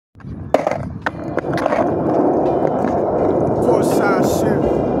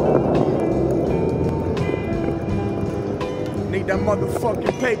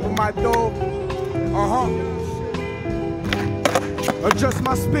motherfucking paper, my dog. Adjust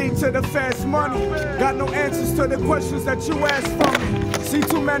my speed to the fast money. Got no answers to the questions that you ask from me. See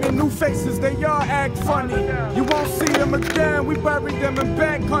too many new faces, they all act funny. You won't see them again, we buried them in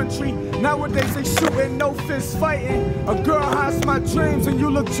bad country. Nowadays they shooting, no fist fighting. A girl hides my dreams and you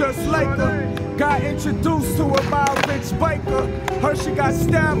look just like her. Got introduced to her by a rich biker. Heard she got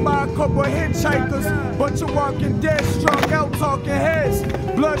stabbed by a couple hitchhikers. Bunch of walking dead, strung out talking heads.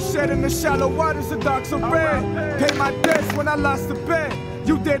 Bloodshed in the shallow waters, the docks are red. Pay my debts when I lost the bed.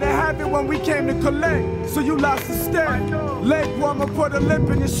 You didn't have it when we came to collect, so you lost the step. Leg warmer, put a lip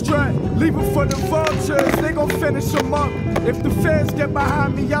in your strap. Leave it for the vultures, they gon' finish them up. If the feds get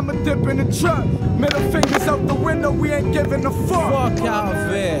behind me, I'ma dip in the truck. Middle fingers out the window, we ain't giving a fuck. Fuck out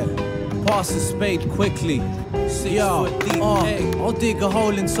of here. Pass the spade quickly. 6 foot deep, I'll dig a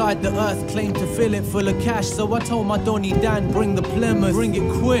hole inside the earth, claim to fill it full of cash. So I told my Donny Dan, bring the Plymouth, bring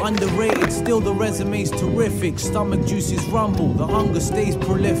it quick. Underrated, still the resume's terrific. Stomach juices rumble, the hunger stays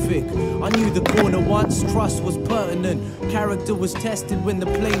prolific. I knew the corner once, trust was pertinent. Character was tested when the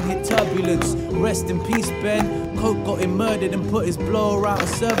plane hit turbulence. Rest in peace, Ben. Coke got him murdered and put his blower out of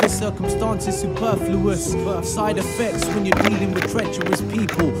service. Circumstances superfluous. Side effects when you're dealing with treacherous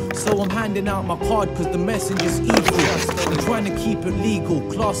people. So I'm handing out my card cause the messenger's evil. I'm trying to keep it legal,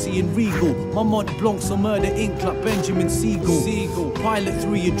 classy and regal. My Mont Blanc's on Murder Inc. like Benjamin Siegel. Pilot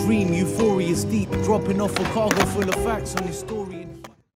through your dream, euphoria's deep. Dropping off a cargo full of facts on your story.